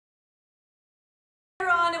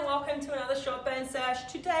welcome to another short burn sesh.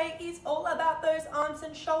 Today is all about those arms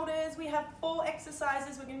and shoulders. We have 4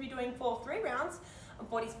 exercises we're going to be doing for 3 rounds of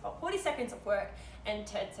 40 seconds of work and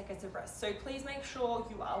 10 seconds of rest. So please make sure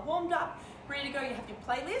you are warmed up, ready to go. You have your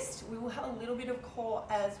playlist. We will have a little bit of core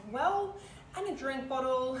as well and a drink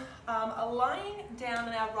bottle. Lying down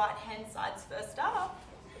on our right hand sides first up.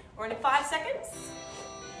 We're in 5 seconds.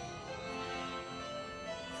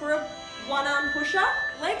 For a 1-arm push-up,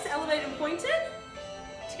 legs elevated and pointed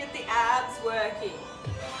to get the abs working.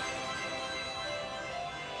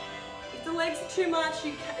 If the legs are too much,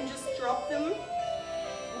 you can just drop them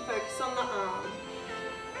and focus on the arm.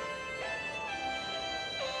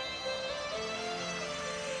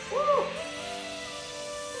 Woo.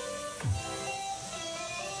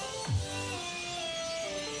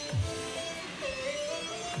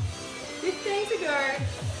 To go.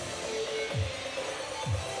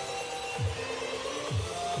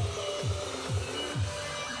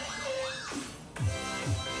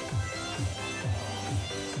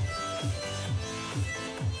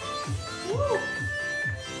 Woo.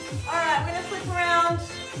 All right, we're going to flip around,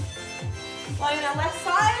 lying on our left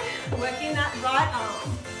side, working that right arm.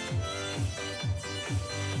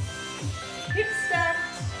 Hips stacked,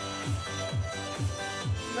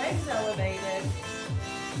 legs elevated.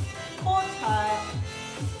 Core tight.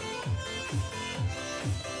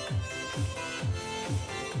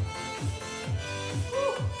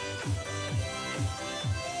 Woo.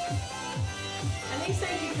 And he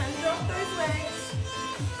said you can drop those legs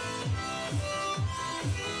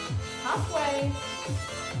halfway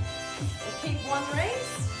and keep one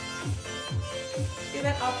raised. Get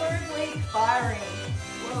that upper oblique firing.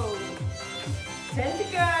 Whoa. 10 to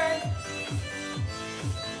go.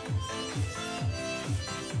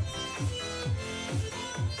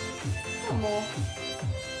 More.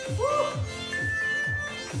 Woo.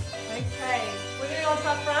 Okay, we're going to go onto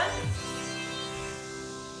our front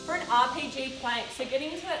for an RPG plank. So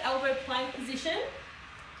getting into that elbow plank position,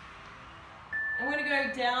 and we're going to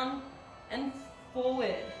go down and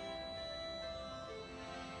forward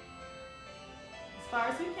as far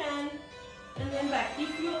as we can, and then back.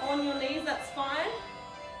 If you're on your knees, that's fine,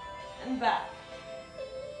 and back,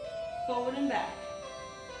 forward and back.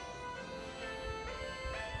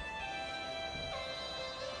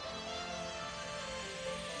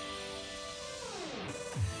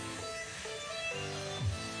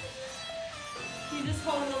 You just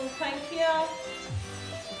hold a little plank here,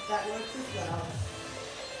 if that works as well.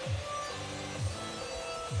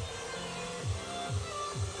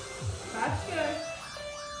 Back to go.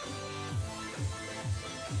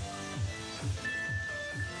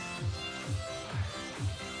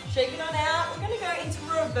 Shake it on out. We're going to go into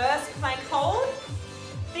reverse plank hold.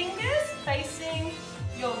 Fingers facing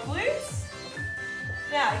your glutes.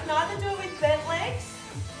 Now, you can either do it with bent legs,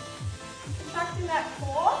 contracting that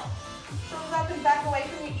core. Shoulders up and back away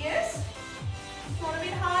from your ears. If you want a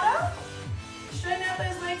bit harder, straighten out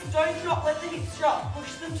those legs, don't drop, let the hips drop,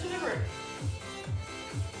 push them to the roof.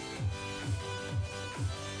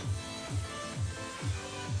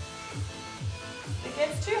 If it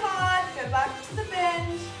gets too hard, go back to the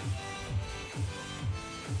bend.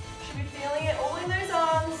 Should be feeling it all in those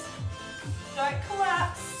arms. Don't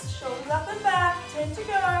collapse, shoulders up and back, 10 to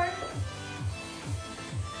go.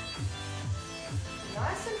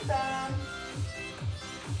 Nice and firm.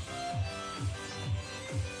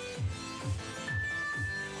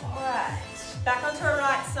 Alright, back onto our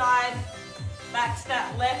right side, back to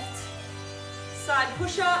that left side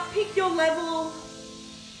push up, pick your level,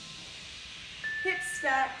 hips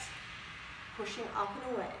stacked, pushing up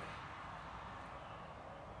and away.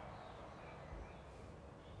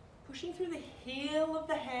 Pushing through the heel of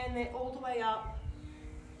the hand there all the way up,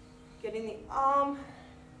 getting the arm,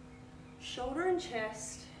 shoulder and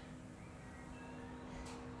chest,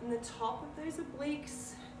 and the top of those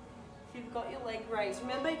obliques if you've got your leg raised.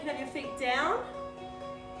 Remember, you can have your feet down,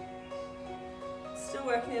 still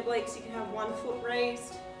working the obliques, you can have one foot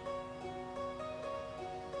raised.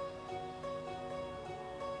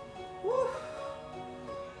 Woo.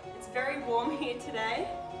 It's very warm here today.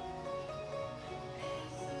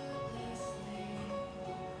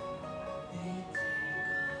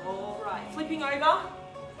 All right, flipping over.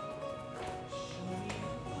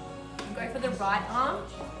 Go for the right arm.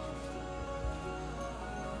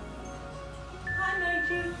 Hi,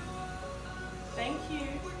 Moji. Thank you.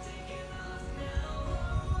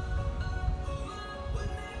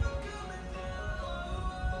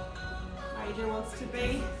 Adrian wants to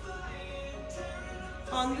be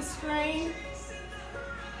on the screen,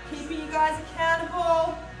 keeping you guys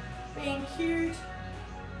accountable, being cute.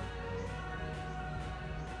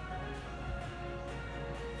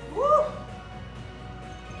 Woo!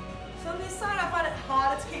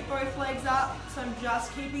 both legs up, so I'm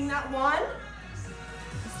just keeping that one.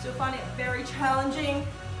 I still find it very challenging.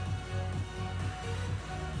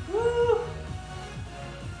 Woo!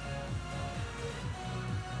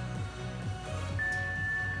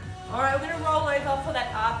 All right, we're gonna roll over for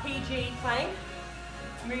that RPG plank.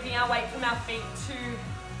 Moving our weight from our feet to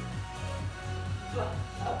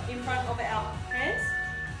in front of our hands.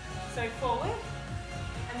 So forward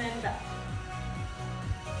and then back.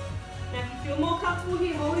 Now if you feel more comfortable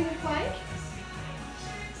here holding the plank,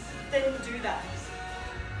 then do that.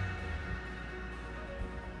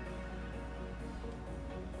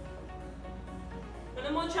 When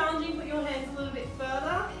it's more challenging, put your hands a little bit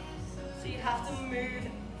further. So you have to move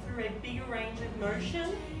through a bigger range of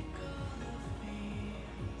motion.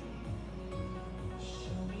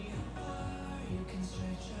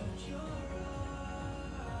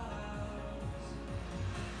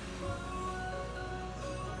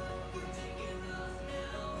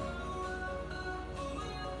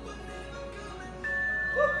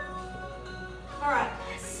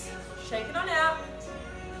 Shake it on out.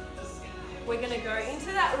 We're going to go into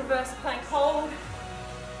that reverse plank hold.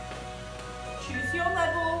 Choose your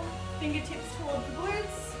level, fingertips towards the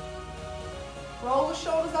glutes. Roll the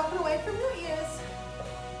shoulders up and away from your ears.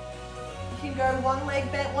 You can go one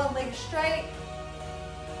leg bent, one leg straight.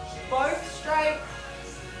 Both straight.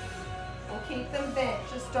 Or keep them bent.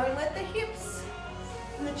 Just don't let the hips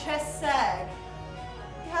and the chest sag.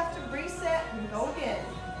 You have to reset and go again.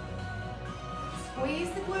 Squeeze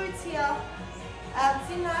the glutes here,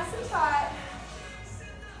 abs in nice and tight.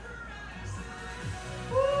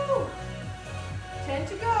 Woo! 10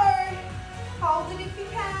 to go. Hold it if you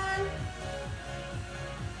can.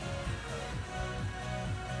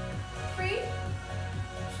 3,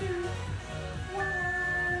 2,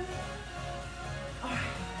 1. All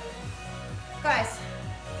right. Guys,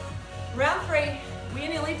 round 3, we're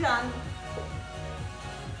nearly done.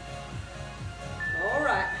 All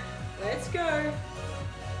right. Let's go.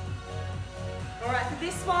 All right, for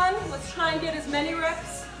this one, let's try and get as many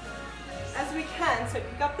reps as we can. So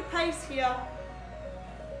pick up the pace here.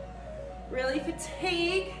 Really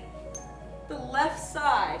fatigue the left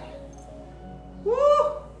side. Woo!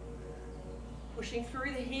 Pushing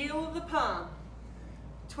through the heel of the palm.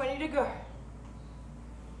 20 to go.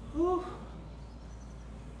 Woo.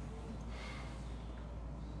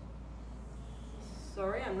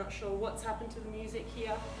 Sorry, I'm not sure what's happened to the music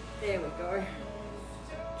here. There we go.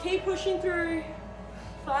 Keep pushing through.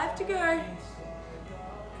 5 to go.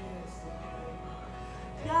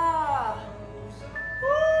 Yeah.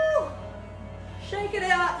 Woo! Shake it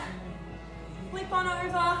out. Flip on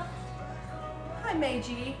over. Hi,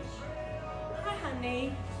 Meiji. Hi,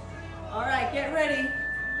 honey. All right, get ready.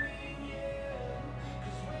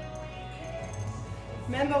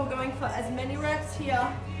 Remember, we're going for as many reps here.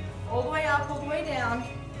 All the way up, all the way down.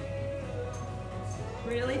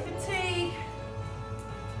 Really fatigue.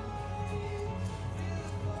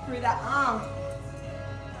 Through that arm.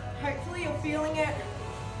 Hopefully you're feeling it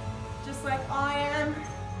just like I am.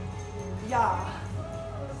 Yeah.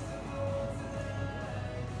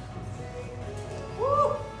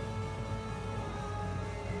 Woo!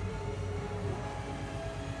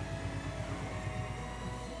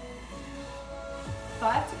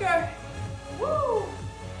 Five to go. Woo!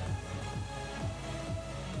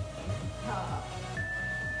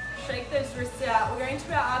 Shake those wrists out. We're going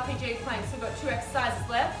to our RPG plank, so we've got 2 exercises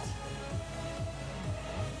left.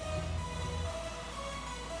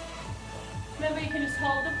 Remember, you can just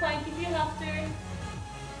hold the plank if you have to.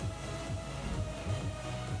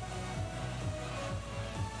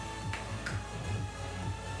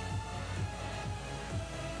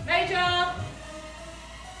 Major!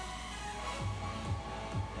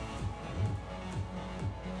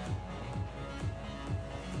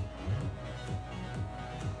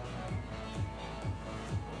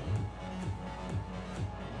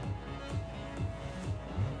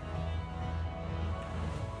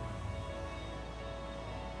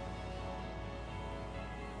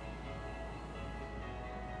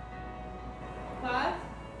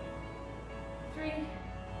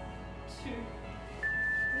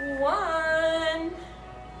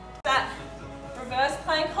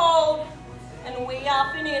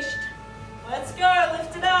 Finished. Let's go,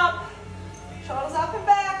 lift it up. Shoulders up and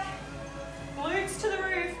back. Glutes to the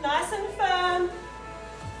roof, nice and firm.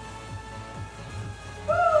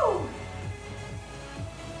 Woo!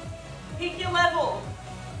 Pick your level.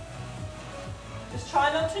 Just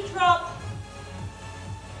try not to drop.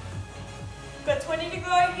 We've got 20 to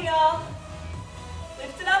go here.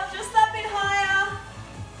 Lift it up just that bit higher.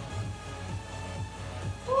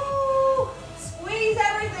 Woo! Squeeze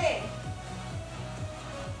everything.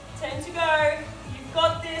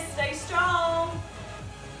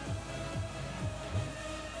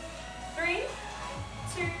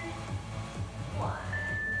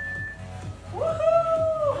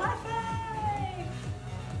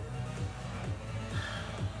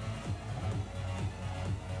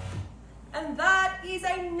 that is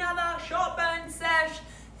another short burn sesh.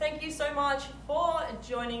 Thank you so much for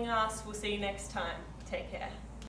joining us. We'll see you next time. Take care.